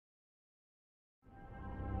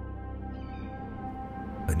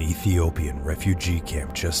An Ethiopian refugee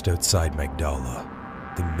camp just outside Magdala.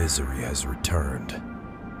 The misery has returned.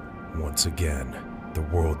 Once again, the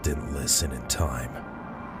world didn't listen in time.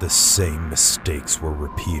 The same mistakes were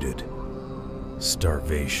repeated.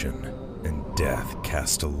 Starvation and death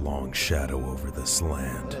cast a long shadow over this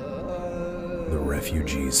land. The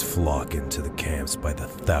refugees flock into the camps by the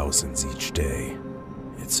thousands each day.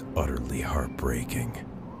 It's utterly heartbreaking.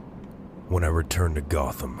 When I return to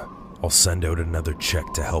Gotham, I'll send out another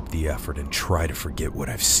check to help the effort and try to forget what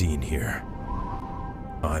I've seen here.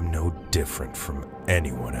 I'm no different from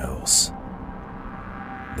anyone else.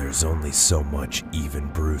 There's only so much even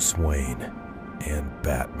Bruce Wayne and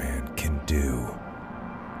Batman can do.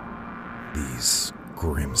 These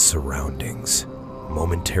grim surroundings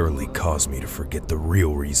momentarily cause me to forget the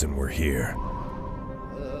real reason we're here.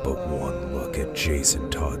 But one look at Jason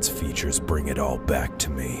Todd's features bring it all back to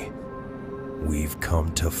me. We've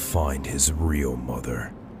come to find his real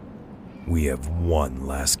mother. We have one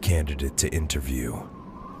last candidate to interview.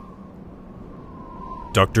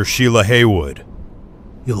 Dr. Sheila Haywood.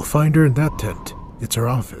 You'll find her in that tent. It's her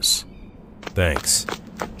office. Thanks.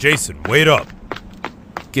 Jason, wait up!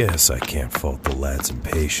 Guess I can't fault the lad's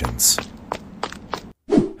impatience.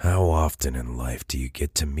 How often in life do you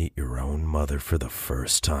get to meet your own mother for the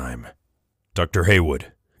first time? Dr.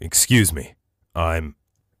 Haywood, excuse me.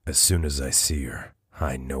 As soon as I see her,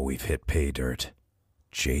 I know we've hit pay dirt.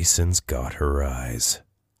 Jason's got her eyes.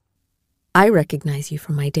 I recognize you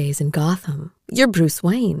from my days in Gotham. You're Bruce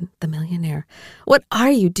Wayne, the millionaire. What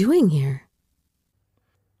are you doing here?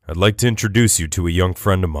 I'd like to introduce you to a young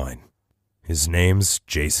friend of mine. His name's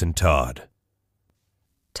Jason Todd.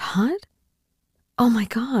 Todd? Oh my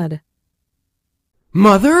God.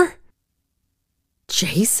 Mother?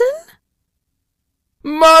 Jason?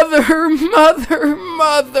 Mother!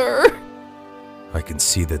 I can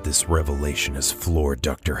see that this revelation has floored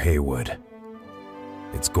Dr. Haywood.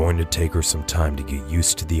 It's going to take her some time to get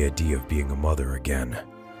used to the idea of being a mother again.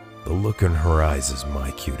 The look in her eyes is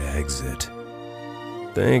my cue to exit.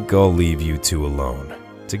 Think I'll leave you two alone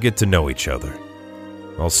to get to know each other.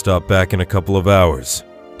 I'll stop back in a couple of hours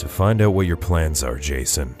to find out what your plans are,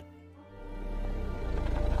 Jason.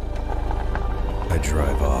 I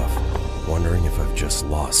drive off, wondering if I've just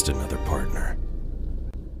lost another partner.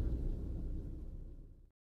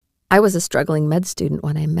 I was a struggling med student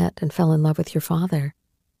when I met and fell in love with your father.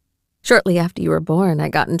 Shortly after you were born, I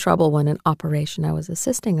got in trouble when an operation I was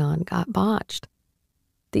assisting on got botched.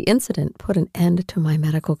 The incident put an end to my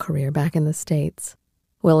medical career back in the States.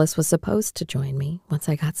 Willis was supposed to join me once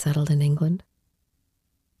I got settled in England.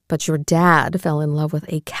 But your dad fell in love with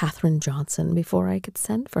a Katherine Johnson before I could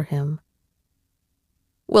send for him.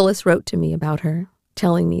 Willis wrote to me about her,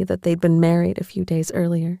 telling me that they'd been married a few days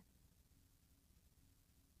earlier.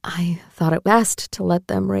 I thought it best to let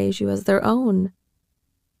them raise you as their own.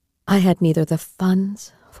 I had neither the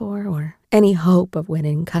funds for or any hope of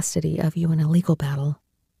winning custody of you in a legal battle.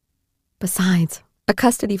 Besides, a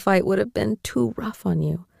custody fight would have been too rough on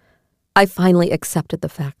you. I finally accepted the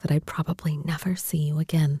fact that I'd probably never see you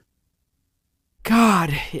again.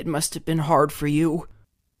 God, it must have been hard for you.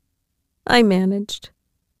 I managed.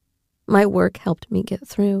 My work helped me get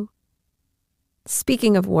through.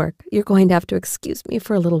 Speaking of work, you're going to have to excuse me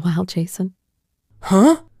for a little while, Jason.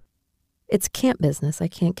 Huh? It's camp business I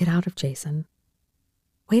can't get out of, Jason.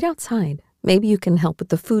 Wait outside. Maybe you can help with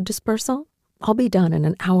the food dispersal? I'll be done in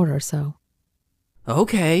an hour or so.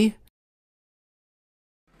 Okay.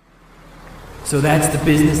 So that's the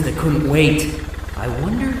business that couldn't wait. I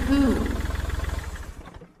wonder who.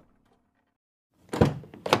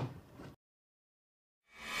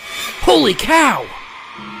 Holy cow!